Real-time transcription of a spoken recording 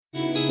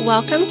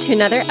Welcome to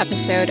another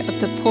episode of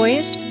the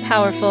Poised,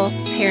 Powerful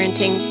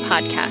Parenting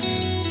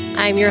Podcast.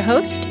 I'm your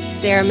host,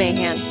 Sarah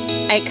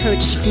Mahan. I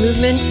coach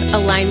movement,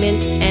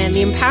 alignment, and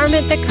the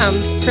empowerment that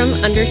comes from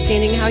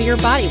understanding how your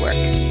body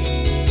works.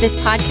 This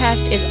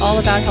podcast is all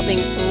about helping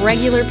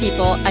regular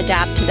people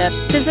adapt to the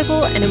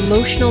physical and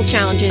emotional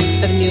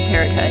challenges of new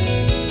parenthood,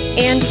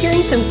 and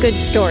hearing some good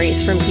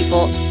stories from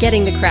people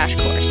getting the crash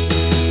course.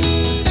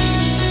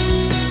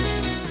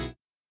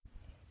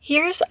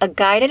 Here's a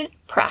guided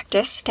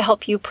practice to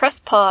help you press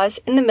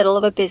pause in the middle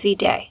of a busy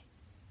day.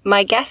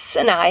 My guests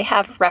and I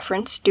have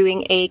referenced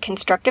doing a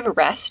constructive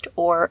rest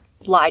or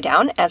lie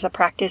down as a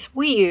practice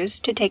we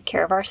use to take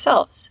care of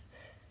ourselves.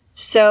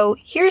 So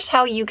here's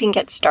how you can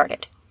get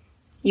started.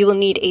 You will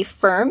need a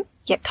firm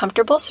yet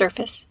comfortable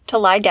surface to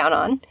lie down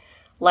on,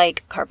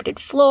 like carpeted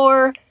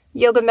floor,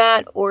 yoga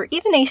mat, or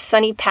even a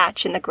sunny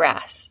patch in the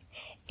grass,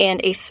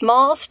 and a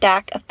small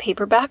stack of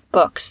paperback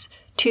books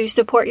to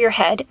support your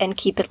head and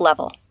keep it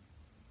level.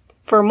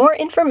 For more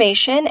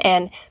information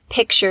and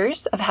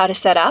pictures of how to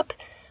set up,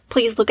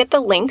 please look at the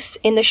links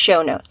in the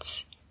show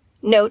notes.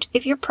 Note,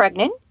 if you're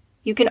pregnant,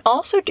 you can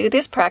also do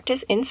this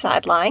practice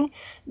inside lying,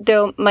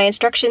 though my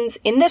instructions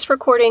in this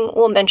recording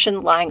will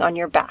mention lying on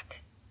your back.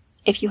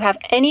 If you have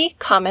any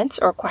comments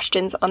or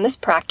questions on this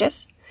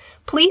practice,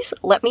 please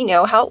let me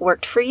know how it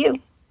worked for you.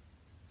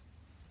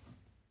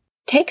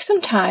 Take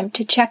some time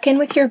to check in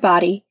with your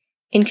body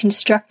in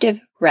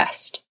constructive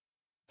rest.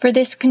 For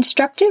this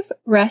constructive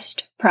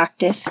rest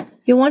practice,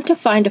 you'll want to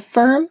find a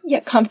firm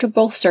yet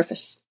comfortable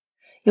surface.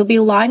 You'll be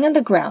lying on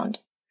the ground,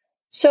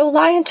 so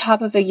lie on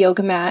top of a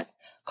yoga mat,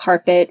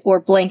 carpet,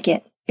 or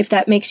blanket if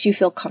that makes you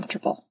feel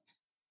comfortable.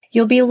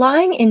 You'll be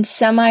lying in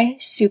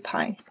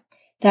semi-supine.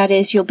 That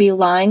is, you'll be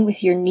lying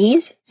with your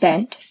knees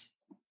bent,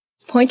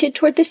 pointed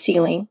toward the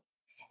ceiling,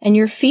 and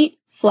your feet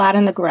flat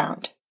on the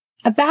ground,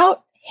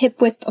 about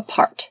hip-width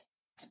apart.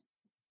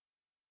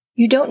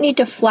 You don't need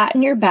to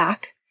flatten your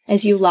back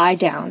as you lie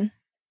down.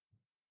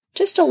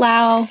 Just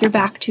allow your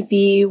back to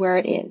be where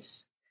it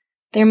is.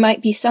 There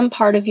might be some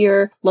part of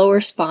your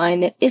lower spine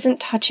that isn't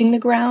touching the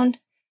ground,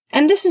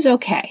 and this is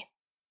okay.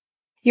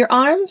 Your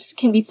arms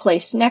can be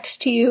placed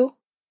next to you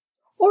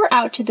or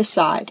out to the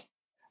side,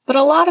 but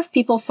a lot of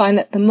people find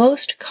that the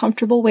most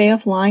comfortable way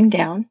of lying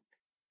down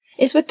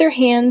is with their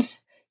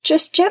hands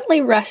just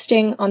gently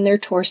resting on their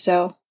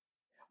torso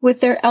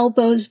with their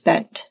elbows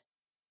bent.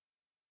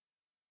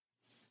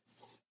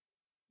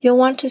 You'll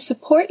want to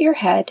support your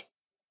head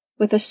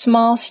with a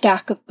small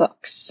stack of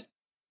books.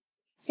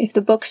 If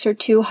the books are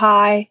too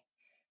high,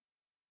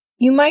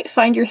 you might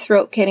find your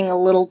throat getting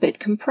a little bit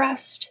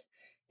compressed.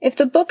 If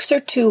the books are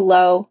too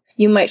low,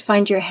 you might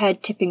find your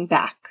head tipping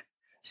back.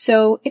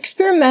 So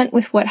experiment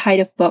with what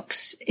height of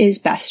books is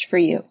best for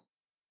you.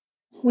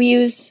 We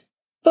use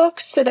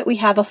books so that we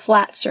have a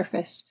flat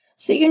surface,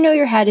 so that you know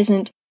your head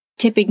isn't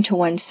tipping to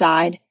one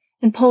side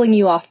and pulling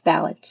you off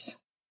balance.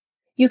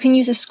 You can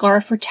use a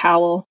scarf or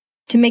towel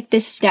to make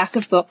this stack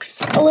of books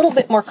a little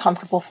bit more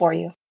comfortable for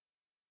you.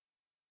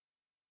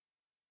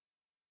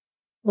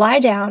 Lie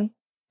down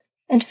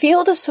and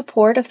feel the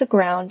support of the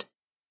ground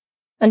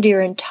under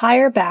your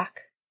entire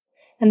back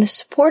and the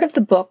support of the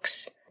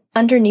books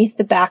underneath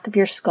the back of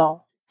your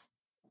skull.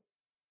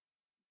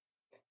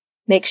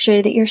 Make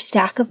sure that your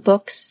stack of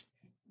books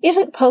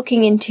isn't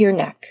poking into your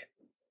neck.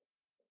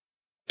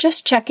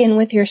 Just check in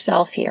with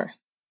yourself here.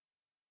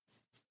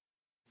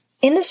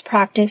 In this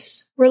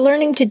practice, we're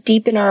learning to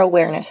deepen our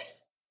awareness.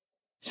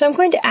 So I'm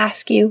going to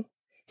ask you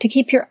to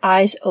keep your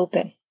eyes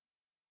open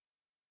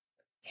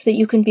so that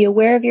you can be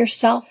aware of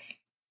yourself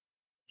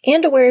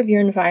and aware of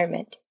your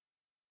environment.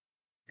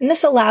 And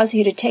this allows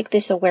you to take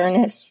this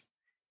awareness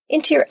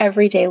into your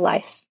everyday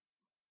life.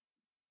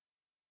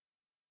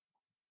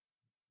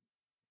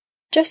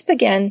 Just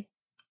begin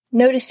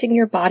noticing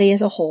your body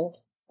as a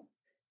whole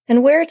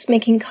and where it's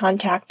making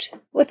contact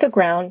with the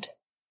ground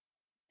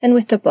and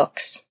with the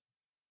books.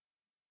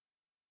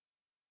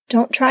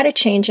 Don't try to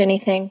change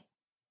anything.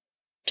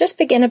 Just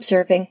begin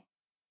observing.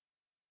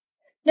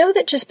 Know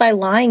that just by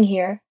lying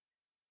here,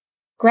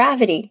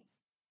 gravity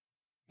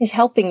is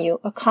helping you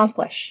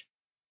accomplish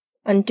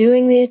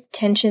undoing the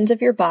tensions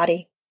of your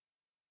body,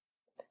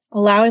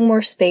 allowing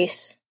more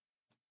space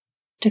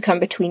to come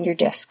between your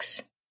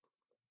discs.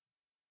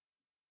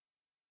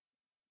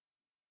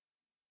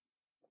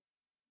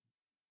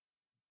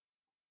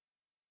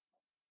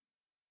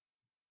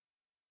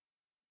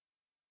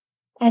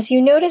 As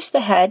you notice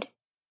the head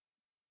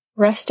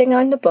resting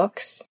on the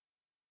books,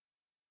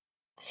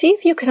 see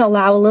if you can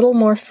allow a little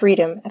more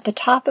freedom at the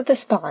top of the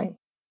spine,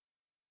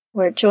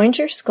 where it joins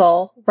your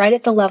skull right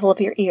at the level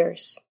of your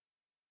ears.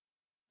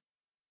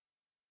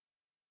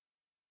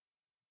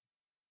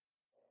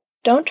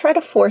 Don't try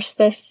to force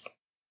this,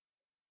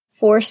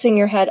 forcing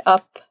your head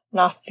up and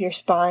off of your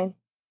spine,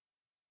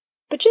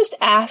 but just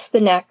ask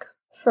the neck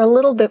for a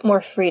little bit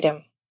more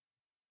freedom,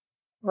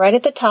 right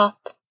at the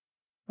top,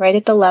 right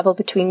at the level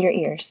between your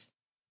ears.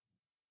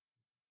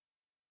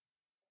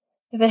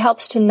 If it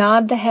helps to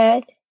nod the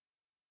head,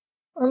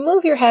 or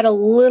move your head a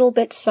little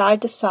bit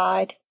side to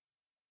side,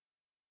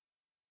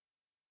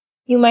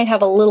 you might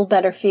have a little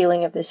better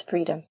feeling of this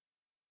freedom.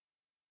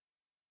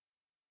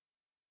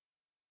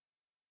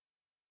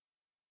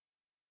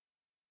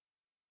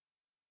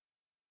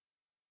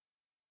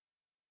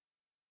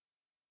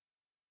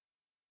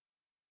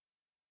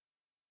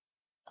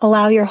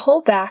 Allow your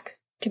whole back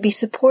to be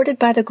supported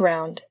by the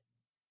ground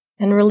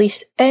and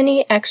release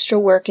any extra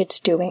work it's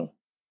doing.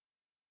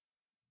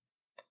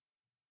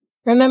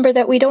 Remember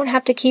that we don't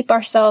have to keep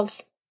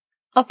ourselves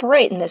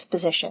upright in this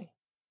position.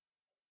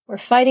 We're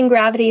fighting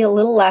gravity a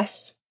little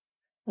less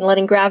and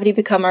letting gravity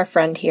become our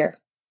friend here.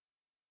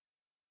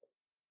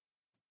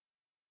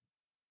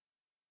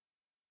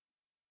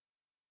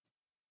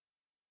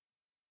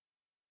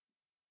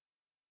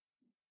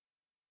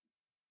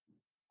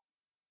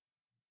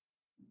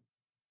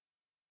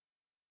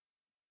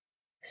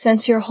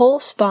 Sense your whole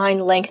spine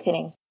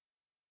lengthening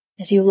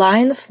as you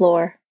lie on the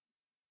floor,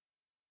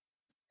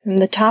 from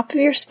the top of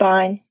your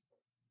spine,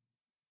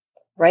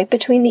 right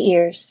between the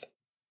ears,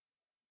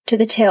 to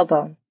the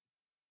tailbone.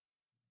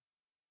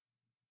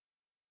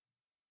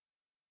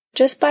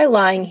 Just by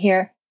lying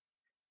here,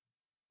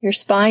 your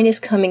spine is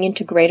coming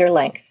into greater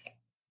length.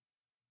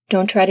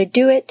 Don't try to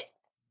do it.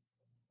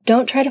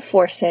 Don't try to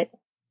force it.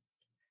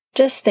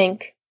 Just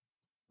think,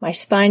 my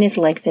spine is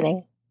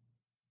lengthening.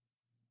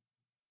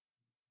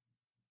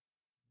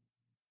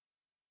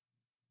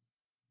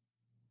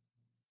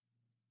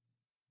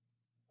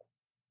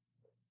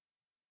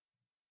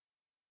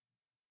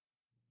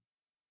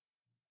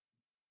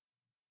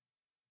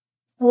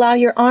 Allow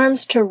your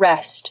arms to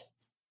rest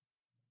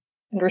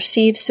and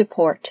receive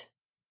support.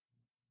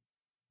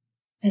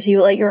 As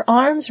you let your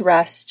arms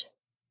rest,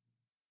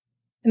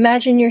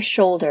 imagine your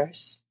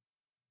shoulders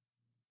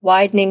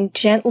widening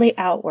gently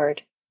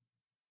outward.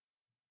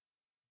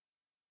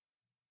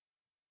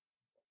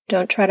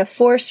 Don't try to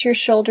force your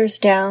shoulders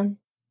down.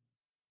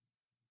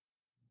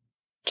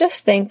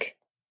 Just think,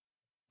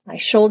 my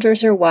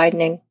shoulders are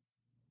widening.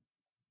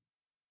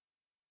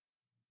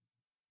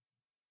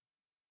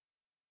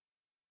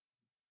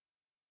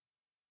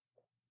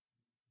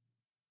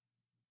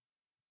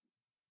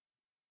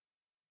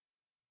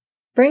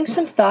 Bring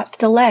some thought to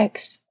the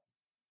legs.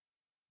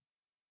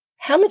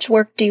 How much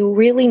work do you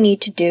really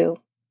need to do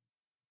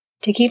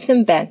to keep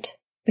them bent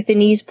with the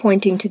knees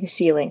pointing to the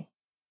ceiling?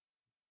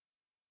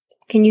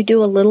 Can you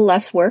do a little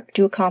less work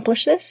to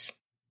accomplish this?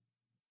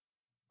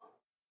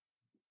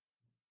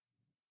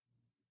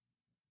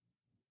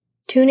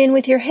 Tune in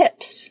with your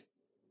hips.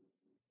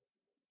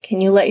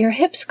 Can you let your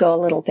hips go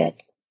a little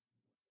bit?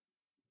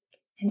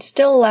 And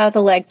still allow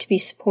the leg to be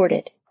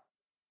supported.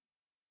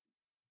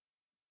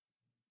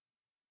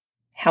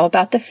 How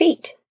about the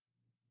feet?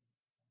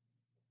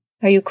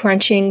 Are you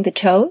crunching the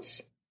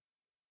toes?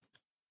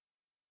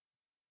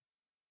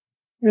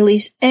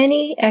 Release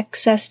any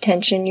excess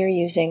tension you're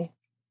using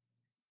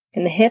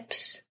in the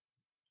hips,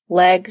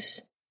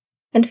 legs,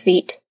 and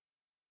feet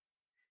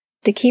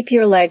to keep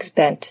your legs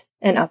bent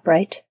and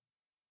upright.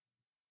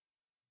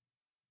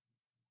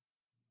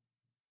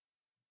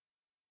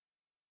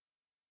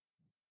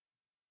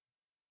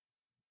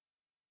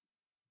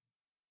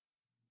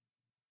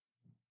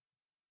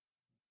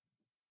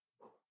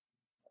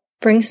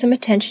 Bring some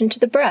attention to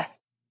the breath.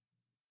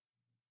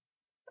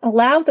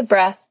 Allow the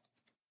breath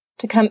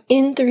to come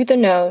in through the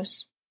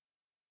nose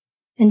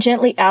and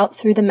gently out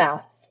through the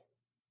mouth.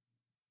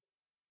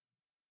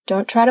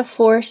 Don't try to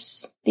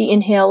force the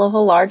inhale of a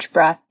large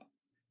breath.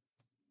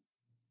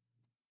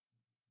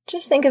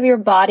 Just think of your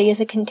body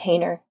as a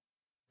container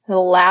that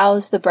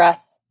allows the breath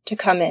to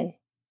come in,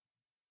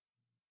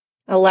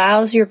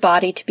 allows your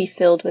body to be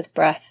filled with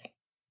breath.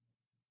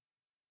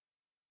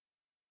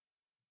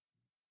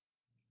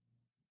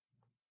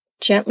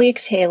 Gently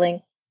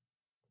exhaling.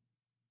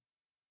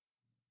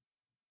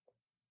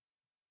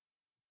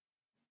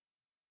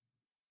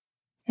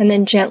 And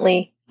then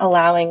gently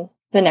allowing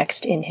the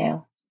next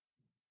inhale.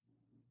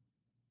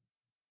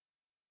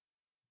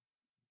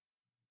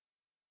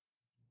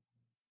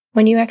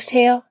 When you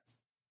exhale,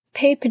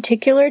 pay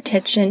particular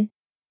attention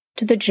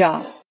to the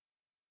jaw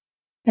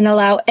and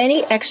allow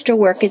any extra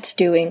work it's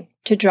doing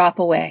to drop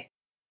away.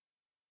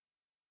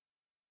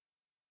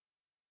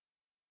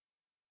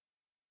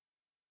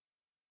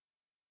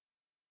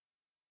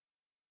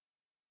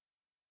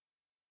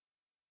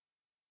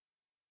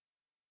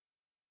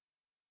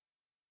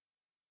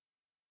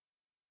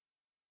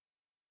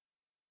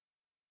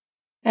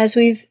 As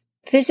we've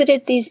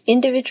visited these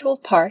individual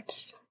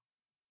parts,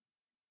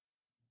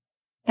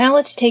 now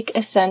let's take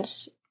a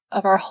sense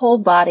of our whole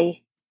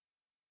body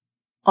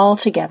all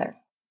together.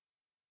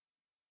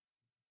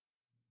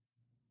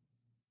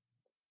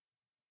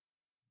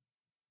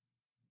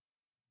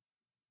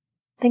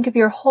 Think of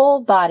your whole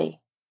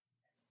body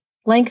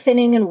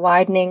lengthening and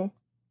widening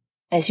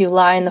as you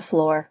lie on the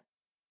floor.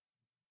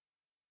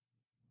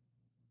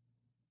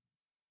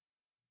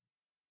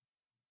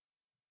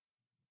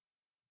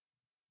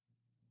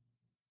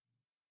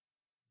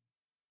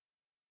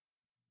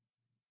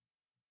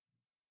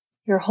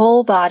 Your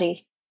whole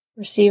body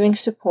receiving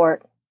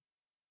support.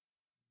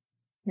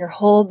 Your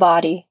whole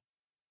body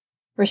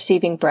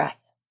receiving breath.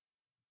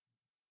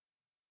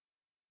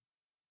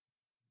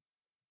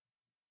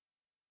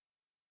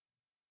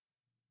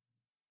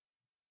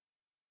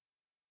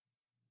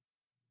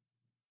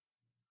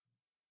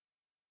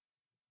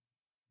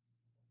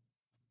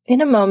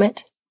 In a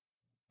moment,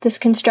 this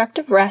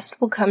constructive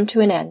rest will come to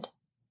an end.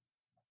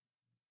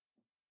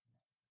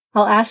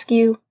 I'll ask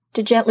you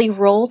to gently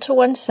roll to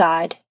one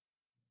side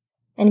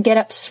and get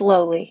up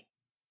slowly.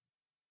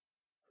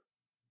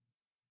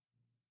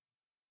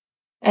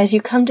 As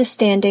you come to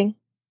standing,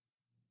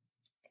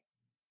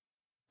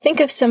 think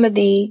of some of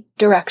the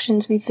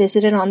directions we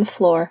visited on the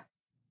floor,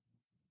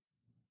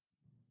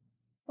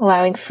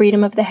 allowing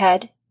freedom of the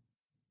head,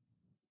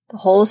 the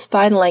whole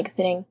spine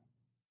lengthening,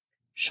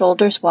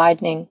 shoulders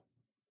widening,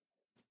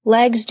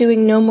 legs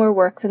doing no more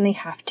work than they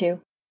have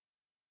to.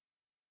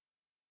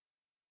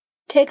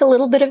 Take a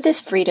little bit of this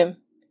freedom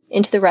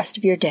into the rest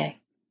of your day.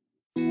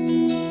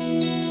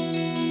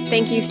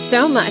 Thank you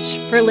so much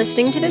for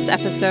listening to this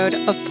episode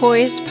of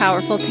Poised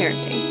Powerful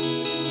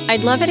Parenting.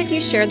 I'd love it if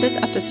you shared this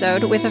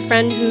episode with a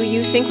friend who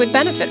you think would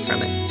benefit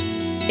from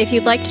it. If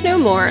you'd like to know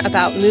more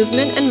about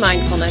movement and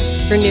mindfulness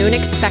for new and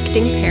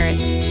expecting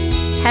parents,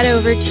 head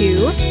over to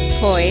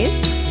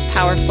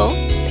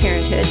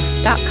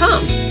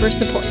poisedpowerfulparenthood.com for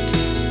support.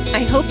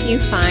 I hope you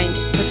find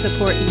the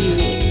support you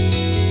need,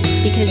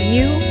 because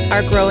you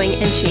are growing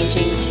and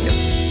changing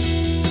too.